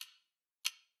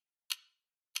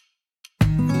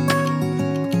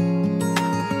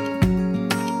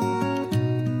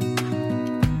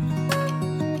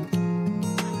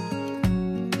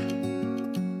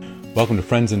Welcome to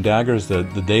Friends and Daggers,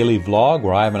 the daily vlog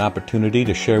where I have an opportunity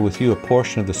to share with you a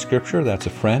portion of the Scripture that's a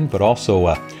friend, but also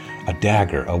a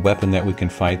dagger, a weapon that we can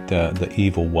fight the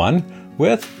evil one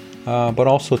with, but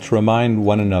also to remind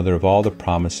one another of all the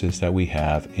promises that we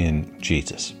have in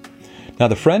Jesus. Now,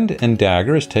 the friend and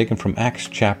dagger is taken from Acts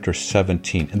chapter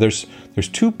 17, and there's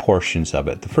two portions of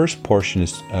it. The first portion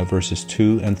is verses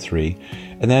 2 and 3,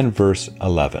 and then verse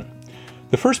 11.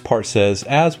 The first part says,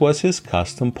 "As was his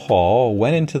custom, Paul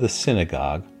went into the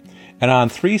synagogue, and on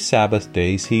 3 Sabbath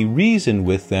days he reasoned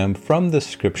with them from the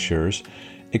Scriptures,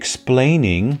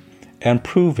 explaining and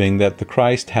proving that the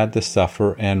Christ had to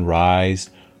suffer and rise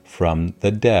from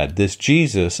the dead. This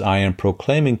Jesus I am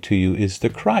proclaiming to you is the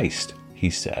Christ," he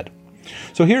said.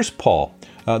 So here's Paul.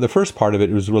 The first part of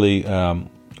it was really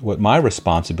what my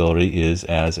responsibility is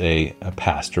as a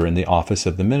pastor in the office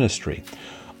of the ministry.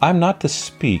 I'm not to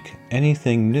speak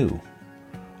anything new.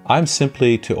 I'm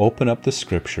simply to open up the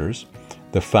Scriptures.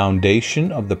 The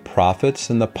foundation of the prophets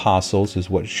and the apostles is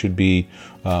what should be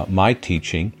my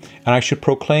teaching, and I should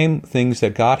proclaim things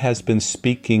that God has been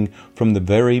speaking from the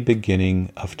very beginning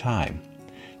of time.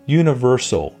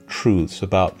 Universal truths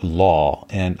about law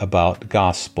and about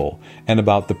gospel and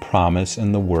about the promise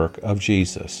and the work of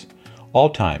Jesus. All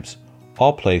times,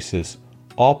 all places,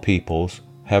 all peoples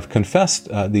have confessed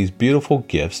these beautiful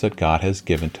gifts that God has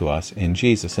given to us in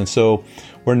Jesus. And so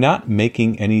we're not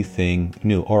making anything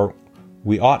new, or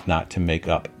we ought not to make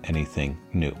up anything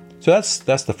new. So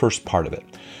that's the first part of it.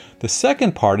 The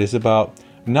second part is about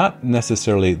not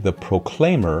necessarily the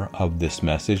proclaimer of this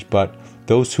message, but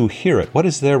those who hear it. What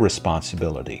is their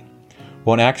responsibility?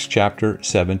 Well, in Acts chapter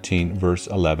 17, verse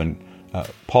 11,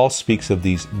 Paul speaks of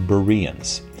these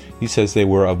Bereans. He says they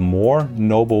were of more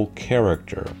noble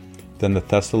character than the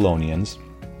Thessalonians,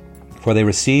 for they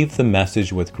received the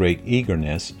message with great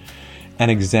eagerness and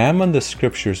examined the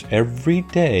Scriptures every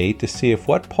day to see if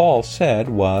what Paul said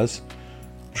was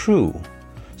true.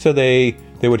 So they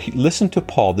would listen to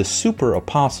Paul, this super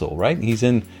apostle, right? He's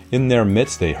in their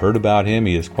midst. They heard about him.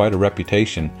 He has quite a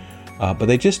reputation, but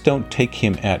they just don't take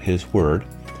him at his word.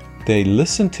 They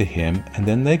listen to him, and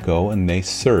then they go and they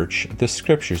search the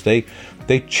Scriptures.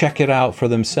 They check it out for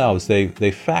themselves.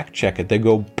 They fact check it. They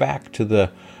go back to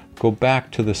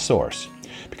the source,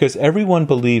 because everyone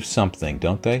believes something,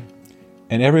 don't they?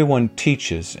 And everyone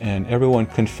teaches and everyone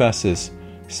confesses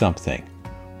something.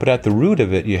 But at the root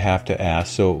of it, you have to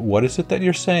ask, so what is it that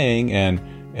you're saying,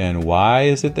 and why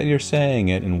is it that you're saying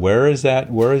it, and where is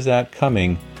that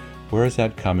coming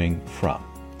from?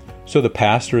 So the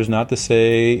pastor is not to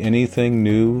say anything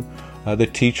new. The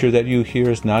teacher that you hear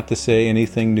is not to say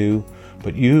anything new,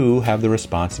 but you have the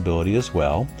responsibility as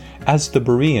well, as the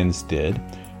Bereans did.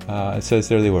 It says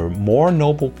there they were more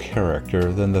noble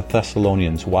character than the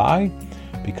Thessalonians. Why?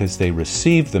 Because they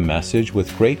received the message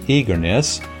with great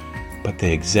eagerness, but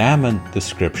they examined the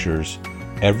Scriptures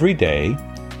every day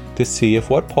to see if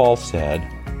what Paul said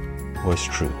was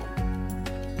true.